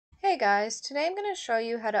Hey guys, today I'm going to show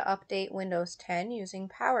you how to update Windows 10 using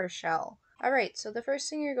PowerShell. Alright, so the first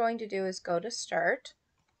thing you're going to do is go to Start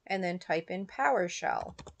and then type in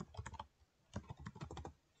PowerShell.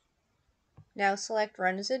 Now select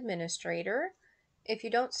Run as Administrator. If you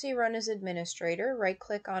don't see Run as Administrator, right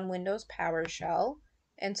click on Windows PowerShell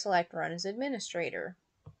and select Run as Administrator.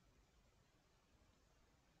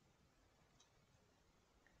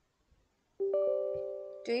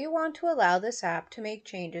 Do you want to allow this app to make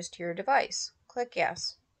changes to your device? Click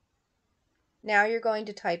Yes. Now you're going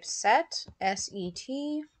to type set,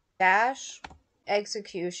 S-E-T, dash,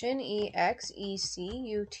 execution, E-X-E-C-U-T-I-O-N,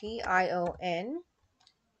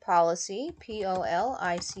 policy,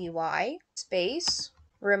 P-O-L-I-C-Y, space,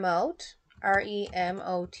 remote,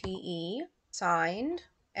 R-E-M-O-T-E, signed,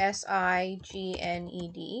 S-I-G-N-E-D,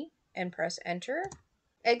 and press enter.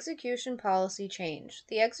 Execution policy change.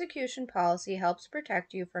 The execution policy helps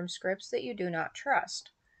protect you from scripts that you do not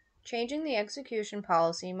trust. Changing the execution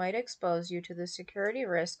policy might expose you to the security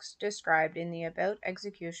risks described in the About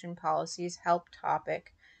Execution Policies Help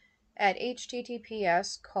topic at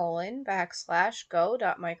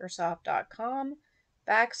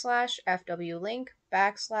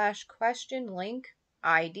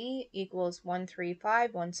https://go.microsoft.com/fwlink/question-link-id equals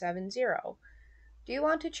 135170. Do you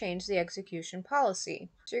want to change the execution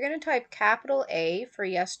policy? So you're going to type capital A for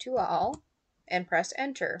yes to all and press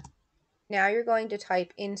enter. Now you're going to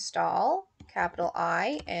type install, capital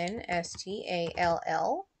I-N-S-T-A-L-L,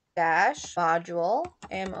 dash, module,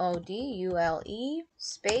 M-O-D-U-L-E,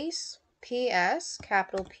 space, P-S,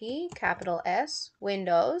 capital P, capital S,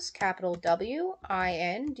 Windows, capital W-I-N-D-O-W-S,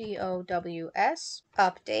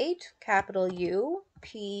 update, capital U-P-D-A-T-E,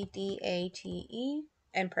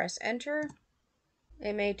 and press enter.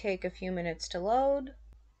 It may take a few minutes to load.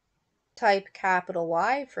 Type capital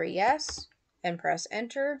Y for yes and press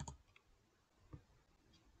enter.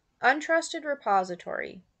 Untrusted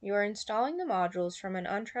repository. You are installing the modules from an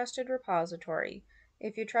untrusted repository.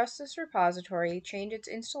 If you trust this repository, change its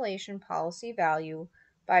installation policy value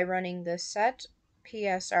by running the set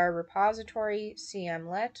psr repository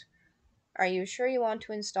cmlet. Are you sure you want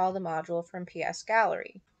to install the module from PS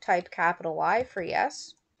Gallery? Type capital Y for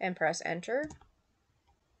yes and press enter.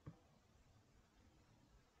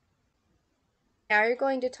 Now you're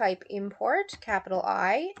going to type import, capital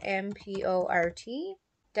I-M-P-O-R-T,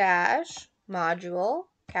 dash, module,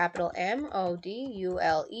 capital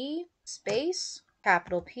M-O-D-U-L-E, space,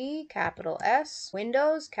 capital P, capital S,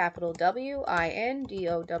 Windows, capital W-I-N-D-O-W-S,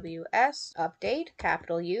 update,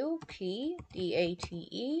 capital U-P-D-A-T-E,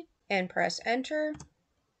 and press enter.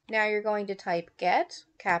 Now you're going to type get,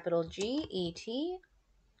 capital G-E-T,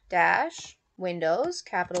 dash, Windows,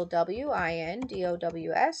 capital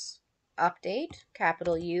W-I-N-D-O-W-S, update,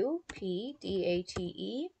 capital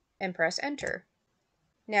U-P-D-A-T-E, and press enter.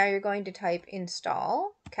 Now you're going to type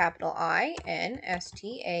install, capital I-N-S-T-A-L-L,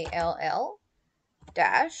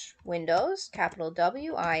 dash, Windows, capital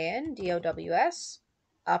W-I-N-D-O-W-S,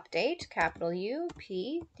 update, capital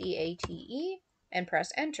U-P-D-A-T-E, and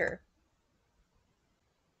press enter.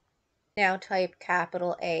 Now type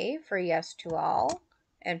capital A for yes to all,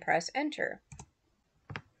 and press enter.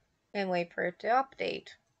 And wait for it to update.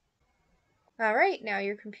 Alright, now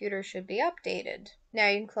your computer should be updated. Now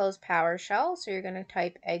you can close PowerShell, so you're going to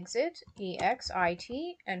type exit,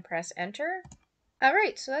 E-X-I-T, and press enter.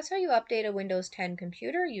 Alright, so that's how you update a Windows 10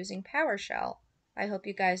 computer using PowerShell. I hope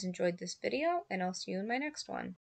you guys enjoyed this video, and I'll see you in my next one.